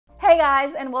Hey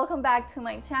guys, and welcome back to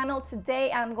my channel.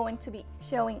 Today I'm going to be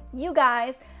showing you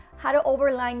guys how to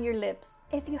overline your lips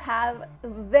if you have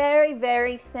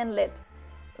very thin lips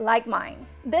like mine.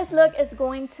 This look is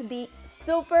going to be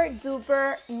super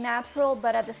duper natural,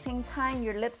 but at the same time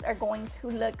your lips are going to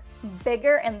look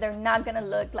bigger and they're not gonna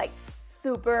look like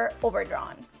super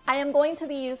overdrawn. I am going to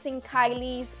be using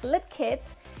Kylie's Lip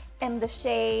Kit in the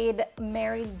shade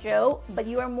Mary Jo, but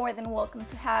you are more than welcome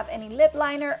to have any lip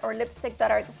liner or lipstick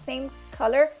that are the same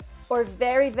color or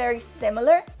very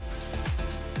similar.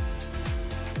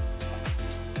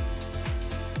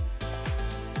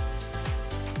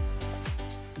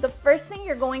 The first thing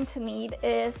you're going to need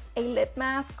is a lip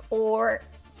mask or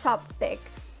chopstick,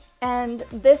 and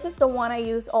this is the one I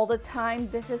use all the time.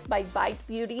 This is by Bite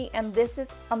Beauty, and this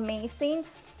is amazing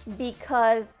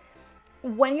because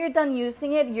when you're done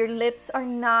using it, your lips are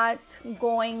not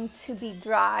going to be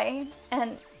dry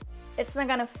and it's not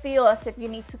gonna feel as if you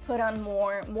need to put on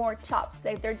more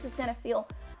chopstick. They're just gonna feel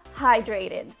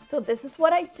hydrated. So this is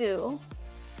what I do.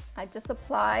 I just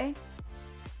apply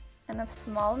in a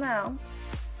small amount.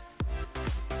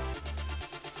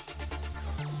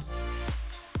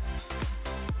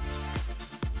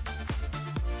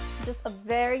 Just a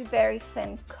very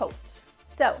thin coat.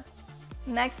 So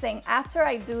next thing, after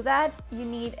I do that, you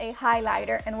need a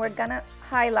highlighter, and we're gonna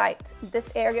highlight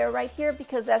this area right here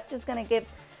because that's just gonna give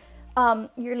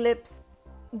your lips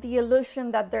the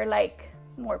illusion that they're like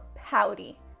more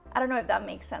pouty. I don't know if that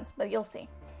makes sense, but you'll see.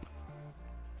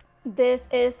 This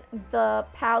is the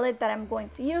palette that I'm going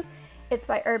to use. It's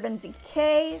by Urban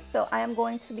Decay, so I am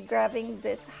going to be grabbing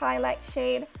this highlight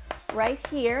shade right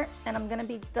here, and I'm gonna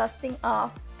be dusting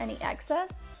off any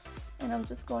excess, and I'm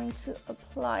just going to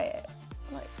apply it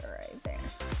like right there.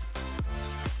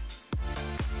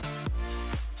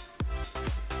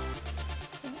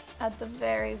 At the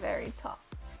very top,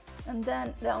 and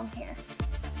then down here.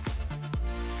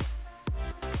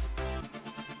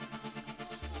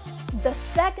 The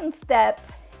second step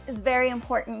is very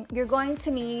important. You're going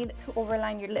to need to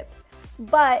overline your lips,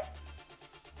 but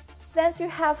since you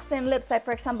have thin lips, like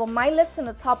for example, my lips in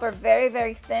the top are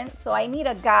very thin, so I need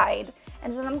a guide.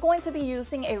 And since I'm going to be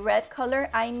using a red color,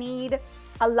 I need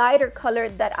a lighter color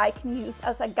that I can use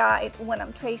as a guide when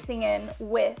I'm tracing in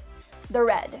with the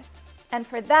red. And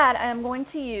for that, I am going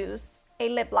to use a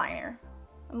lip liner.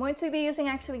 I'm going to be using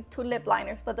actually two lip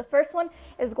liners, but the first one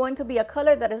is going to be a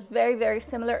color that is very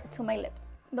similar to my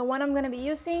lips. The one I'm going to be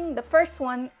using, the first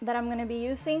one that I'm going to be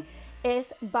using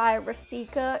is by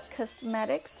Rasika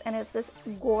Cosmetics, and it's this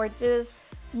gorgeous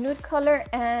nude color,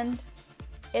 and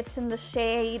it's in the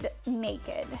shade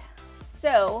Naked.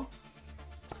 So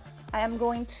I am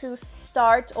going to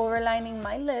start overlining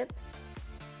my lips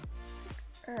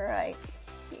right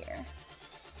here.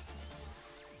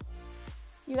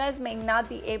 You guys may not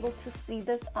be able to see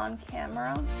this on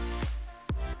camera.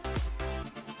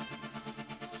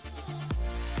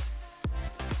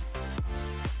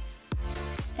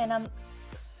 And I'm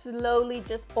slowly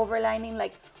just overlining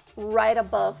like right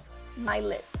above my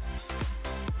lip.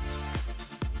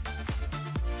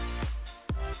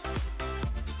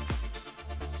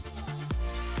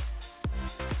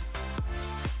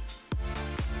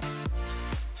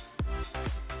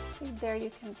 There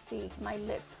you can see my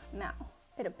lip now.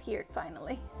 It appeared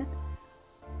finally.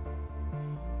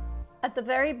 At the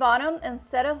very bottom,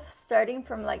 instead of starting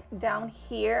from like down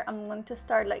here, I'm going to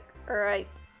start like right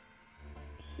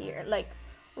here, like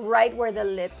right where the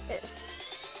lip is.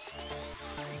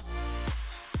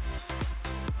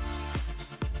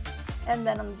 And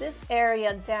then on this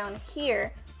area down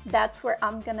here, that's where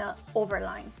I'm gonna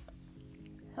overline.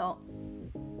 So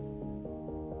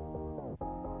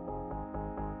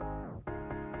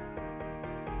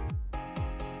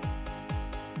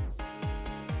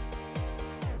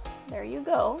there you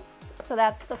go. So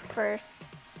that's the first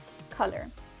color.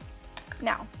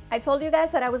 Now, I told you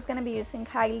guys that I was gonna be using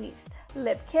Kylie's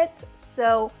Lip Kit.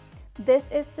 So this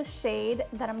is the shade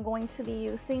that I'm going to be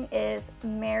using, is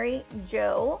Mary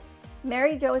Jo.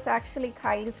 Mary Jo is actually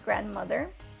Kylie's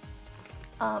grandmother.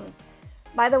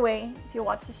 By the way, if you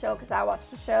watch the show, because I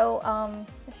watched the show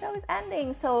is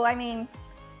ending. So I mean,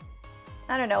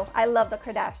 I don't know, I love the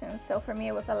Kardashians, so for me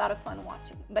it was a lot of fun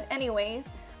watching. But anyways,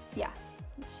 yeah,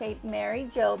 shade Mary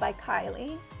Jo by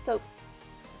Kylie. So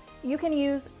you can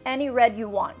use any red you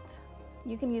want.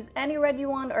 You can use any red you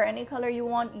want or any color you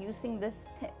want using this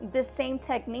same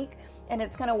technique, and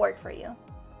it's gonna work for you.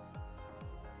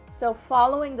 So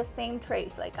following the same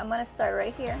trace, like I'm gonna start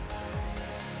right here.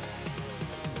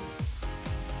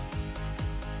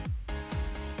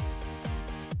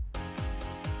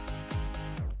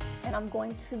 And I'm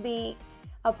going to be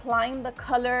applying the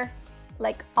color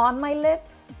like on my lip,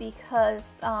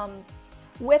 because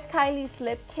with Kylie's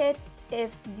lip kit,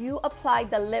 if you apply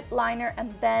the lip liner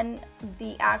and then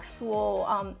the actual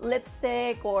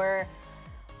lipstick or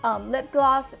lip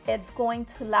gloss, it's going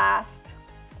to last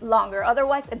longer.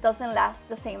 Otherwise, it doesn't last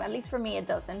the same. At least for me, it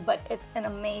doesn't, but it's an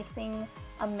amazing,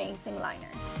 amazing liner.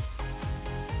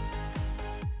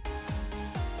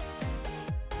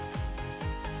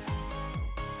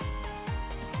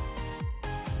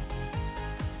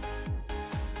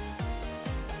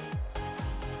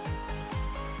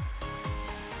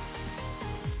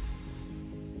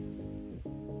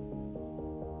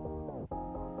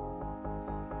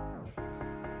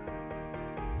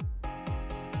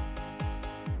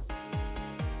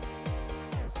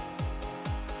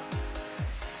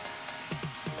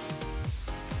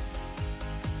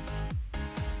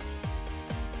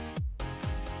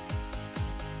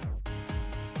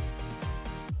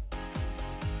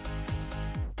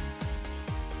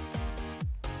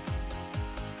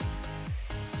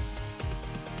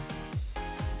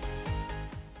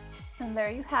 And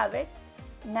there you have it.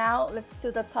 Now let's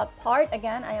do the top part.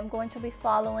 Again, I am going to be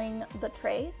following the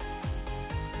trace.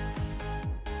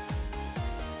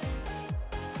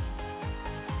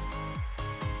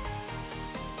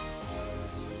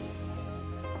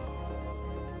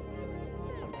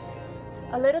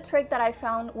 A little trick that I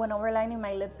found when overlining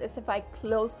my lips is if I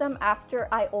close them after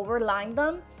I overline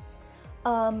them,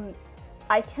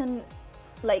 I can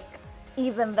like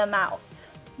even them out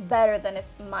better than if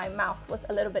my mouth was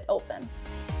a little bit open.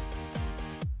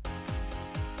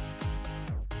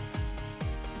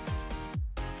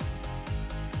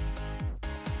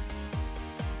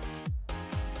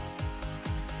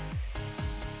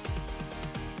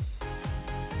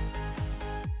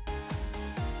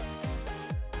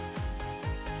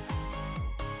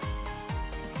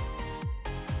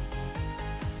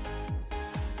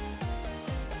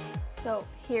 So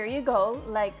here you go,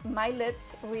 like my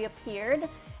lips reappeared,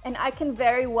 and I can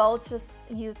very well just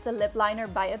use the lip liner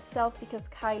by itself because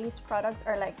Kylie's products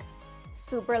are like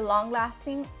super long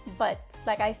lasting. But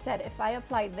like I said, if I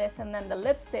apply this and then the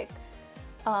lipstick,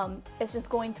 it's just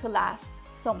going to last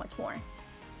so much more.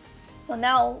 So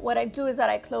now what I do is that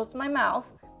I close my mouth.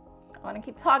 I want to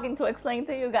keep talking to explain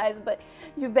to you guys, but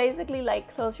you basically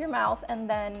like close your mouth, and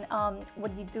then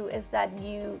what you do is that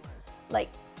you like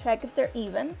check if they're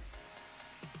even.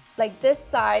 Like this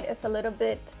side is a little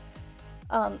bit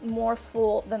more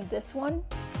full than this one.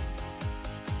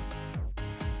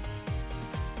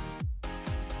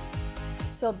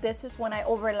 So this is when I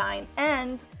overline,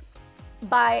 and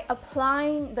by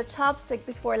applying the chopstick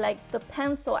before, like the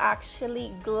pencil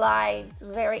actually glides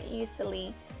very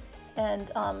easily,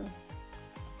 and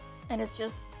it's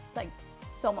just like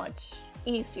so much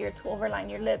easier to overline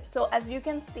your lips. So as you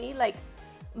can see, like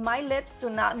my lips do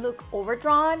not look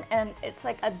overdrawn, and it's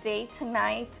like a day to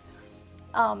night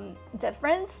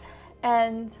difference,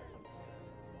 and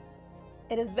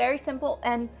it is very simple.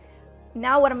 And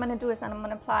now what I'm gonna do is I'm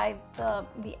gonna apply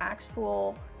the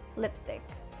actual lipstick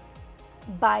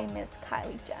by Miss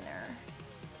Kylie Jenner.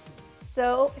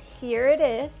 So here it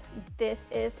is. This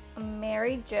is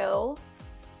Mary Jo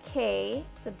K.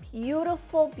 It's a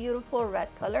beautiful, beautiful red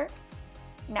color.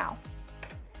 Now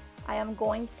I am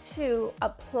going to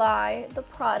apply the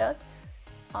product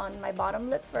on my bottom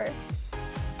lip first.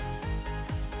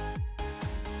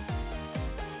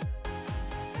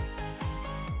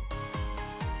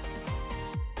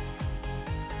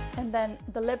 And then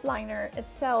the lip liner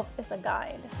itself is a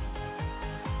guide.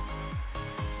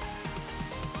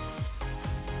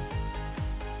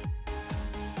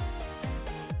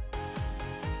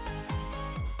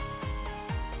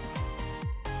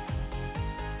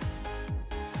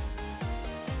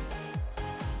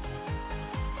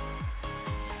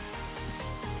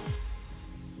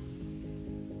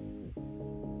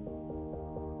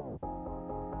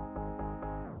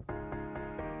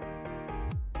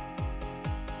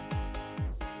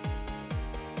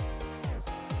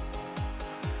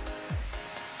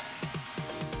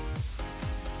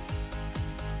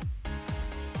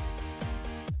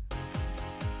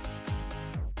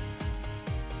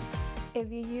 If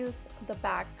you use the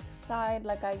back side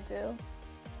like I do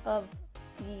of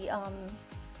the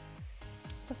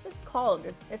what's this called?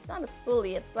 It's not a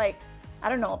spoolie, it's like, I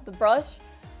don't know, the brush,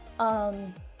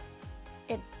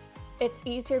 it's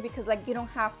easier because like you don't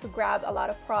have to grab a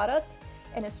lot of product,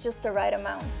 and it's just the right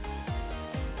amount.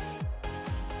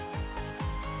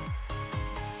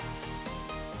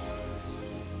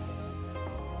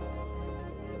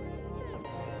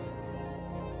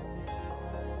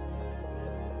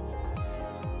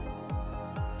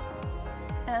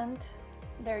 And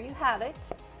there you have it.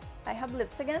 I have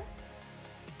lips again.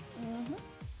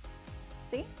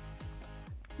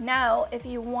 Now, if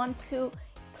you want to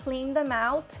clean them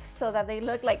out so that they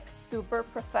look like super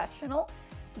professional,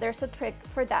 there's a trick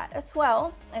for that as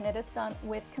well, and it is done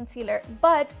with concealer.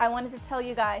 But I wanted to tell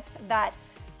you guys that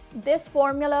this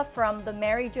formula from the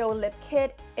Mary Jo Lip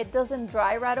Kit, it doesn't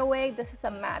dry right away. This is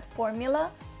a matte formula,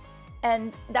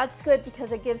 and that's good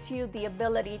because it gives you the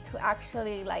ability to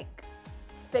actually like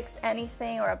fix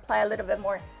anything or apply a little bit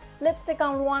more lipstick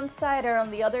on one side or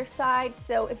on the other side.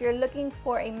 So if you're looking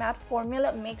for a matte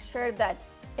formula, make sure that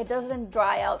it doesn't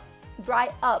dry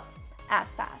up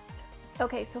as fast.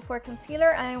 Okay, so for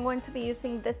concealer, I'm going to be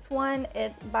using this one.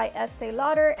 It's by Estee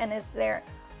Lauder and it's their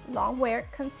Long Wear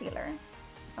Concealer.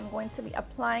 I'm going to be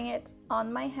applying it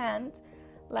on my hand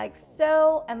like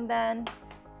so, and then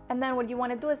what you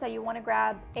want to do is that you want to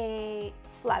grab a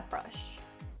flat brush.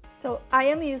 So I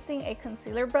am using a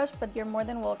concealer brush, but you're more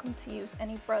than welcome to use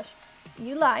any brush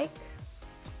you like.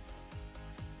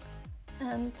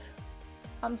 And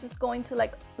I'm just going to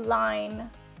like line.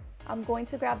 I'm going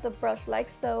to grab the brush like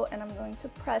so, and I'm going to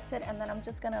press it, and then I'm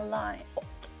just gonna line.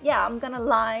 Yeah, I'm gonna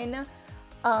line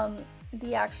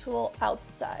the actual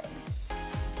outside.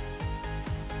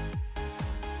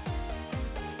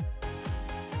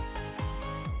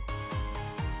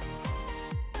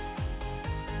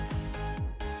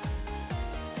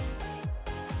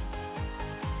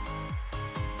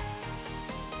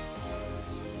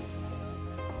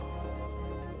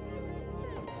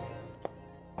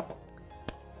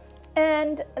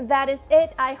 And that is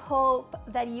it. I hope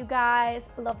that you guys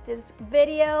love this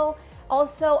video.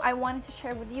 Also, I wanted to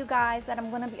share with you guys that I'm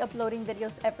going to be uploading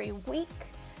videos every week.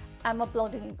 I'm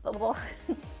uploading vlogs,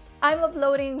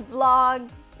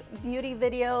 beauty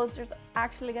videos. There's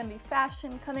actually going to be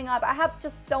fashion coming up. I have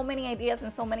just so many ideas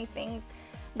and so many things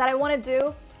that I want to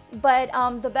do. But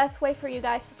the best way for you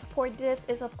guys to support this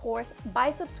is, of course,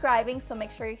 by subscribing. So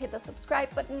make sure you hit the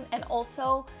subscribe button, and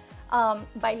also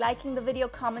by liking the video,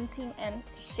 commenting, and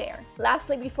share.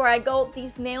 Lastly, before I go,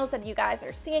 these nails that you guys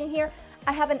are seeing here,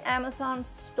 I have an Amazon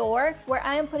store where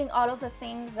I am putting all of the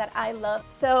things that I love.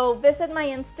 So visit my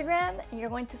Instagram and you're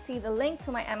going to see the link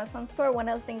to my Amazon store. One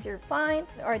of the things you'll find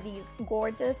are these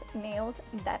gorgeous nails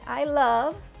that I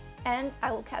love. And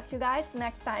I will catch you guys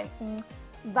next time.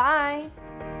 Bye!